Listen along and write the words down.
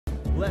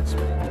let's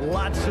make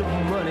lots of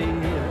money.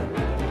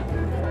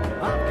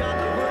 I've got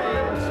the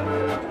brains,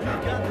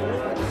 you've got the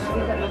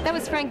looks. That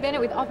was Frank Bennett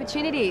with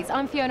Opportunities.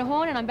 I'm Fiona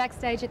Horne and I'm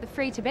backstage at the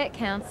Free Tibet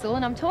Council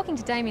and I'm talking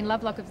to Damian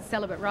Lovelock of the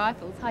Celibrate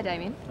Rifles. Hi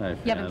Damian. Hey, Fiona.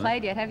 You haven't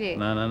played yet, have you?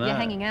 No. You're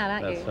hanging out,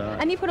 aren't That's you?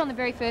 right. And you put on the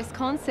very first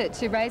concert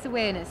to raise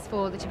awareness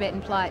for the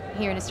Tibetan plight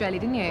here in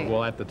Australia, didn't you?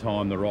 Well, at the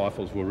time, the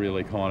rifles were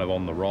really kind of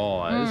on the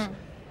rise.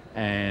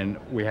 And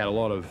we had a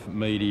lot of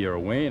media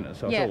awareness.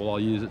 So I thought, well, I'll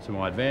use it to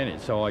my advantage.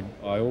 So I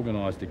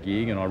organised a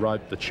gig and I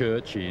roped the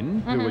church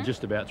in, who were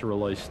just about to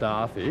release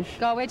Starfish.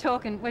 God, we're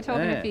talking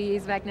a few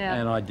years back now.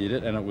 And I did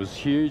it, and it was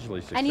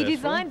hugely successful. And you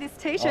designed this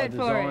T-shirt for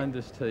it. I designed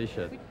this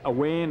T-shirt.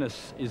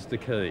 Awareness is the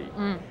key.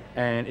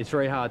 And it's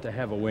very hard to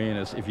have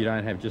awareness if you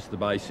don't have just the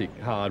basic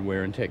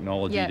hardware and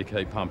technology to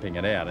keep pumping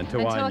it out. And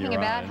talking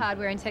about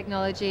hardware and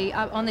technology,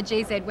 on the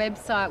GZ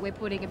website we're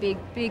putting a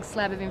big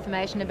slab of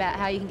information about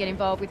how you can get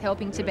involved with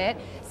helping Tibet.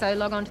 So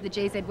log on to the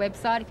GZ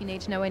website if you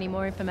need to know any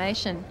more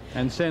information.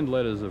 And send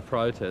letters of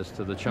protest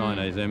to the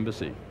Chinese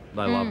embassy.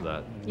 They love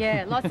that.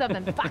 Yeah, lots of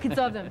them, buckets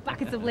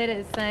of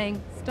letters saying,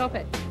 stop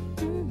it.